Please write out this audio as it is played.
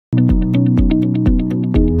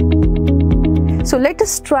So let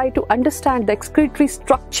us try to understand the excretory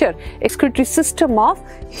structure, excretory system of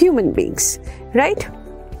human beings, right?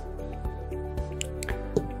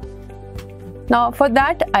 Now for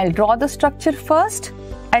that, I'll draw the structure first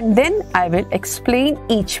and then I will explain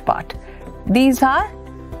each part. These are,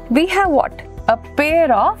 we have what? A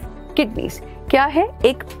pair of kidneys. क्या है?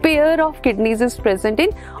 एक pair of kidneys is present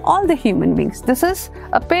in all the human beings. This is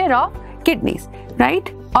a pair of kidneys,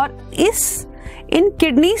 right? और in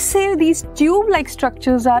kidneys से these tube-like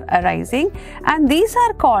structures are arising and these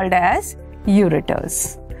are called as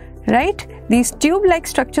ureters, right? These tube-like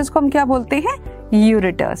structures को हम क्या बोलते हैं?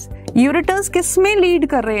 Ureters. Ureters किस में lead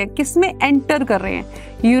कर रहे हैं? किस में enter कर रहे हैं?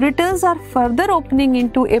 Ureters are further opening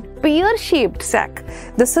into a pear-shaped sac.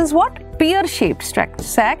 This is what? Pear-shaped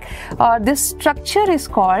sac. This structure is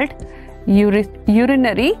called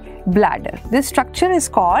urinary bladder. This structure is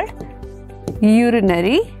called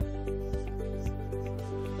urinary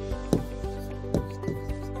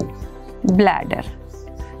bladder,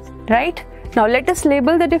 right? Now let us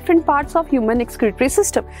label the different parts of human excretory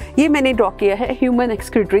system. ये मैंने draw किया है human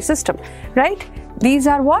excretory system, right? These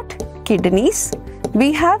are what? Kidneys.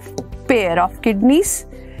 We have pair of kidneys.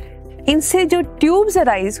 इनसे जो tubes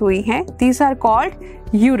arise हुई हैं, these are called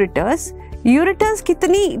ureters. Ureters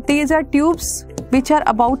कितनी? These are tubes which are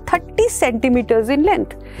about 30 centimeters in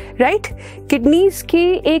length, right? Kidneys की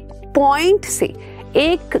एक point से,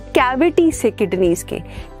 एक cavity से kidneys के,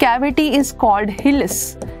 cavity is called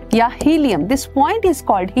hilus या helium. This point is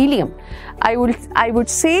called helium. I would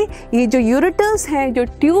say ये जो ureters हैं, जो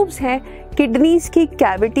tubes हैं, kidneys की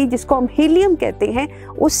cavity जिसको हम helium कहते हैं,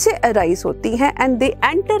 उससे arise होती हैं and they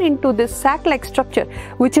enter into this sac-like structure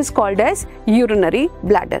which is called as urinary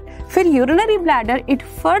bladder. फिर urinary bladder it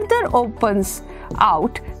further opens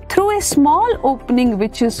out through a small opening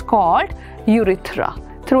which is called urethra.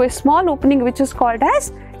 Through a small opening which is called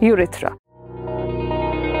as urethra.